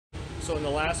So in the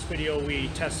last video we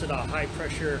tested a high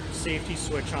pressure safety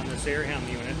switch on this air ham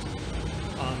unit.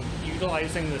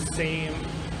 Utilizing the same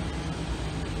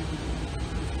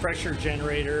pressure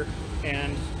generator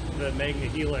and the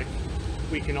MagnaHelic,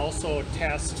 we can also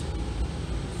test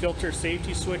filter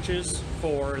safety switches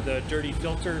for the dirty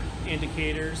filter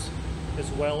indicators, as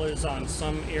well as on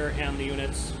some air ham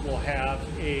units we'll have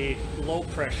a low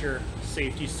pressure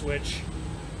safety switch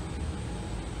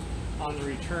on the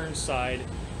return side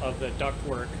of the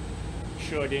ductwork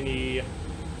should any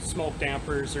smoke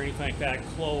dampers or anything like that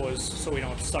close, so we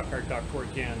don't suck our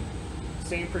ductwork in.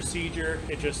 Same procedure,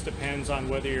 it just depends on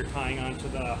whether you're tying onto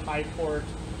the high port,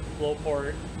 low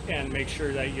port, and make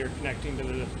sure that you're connecting to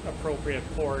the appropriate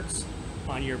ports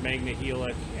on your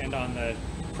MagnaHelic and on the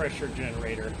pressure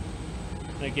generator.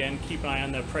 And again, keep an eye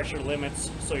on the pressure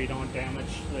limits so you don't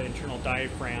damage the internal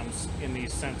diaphragms in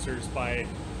these sensors by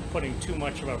putting too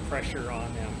much of a pressure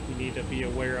on them. You need to be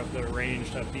aware of the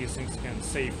range that these things can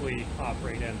safely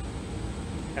operate in.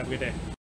 Have a good day.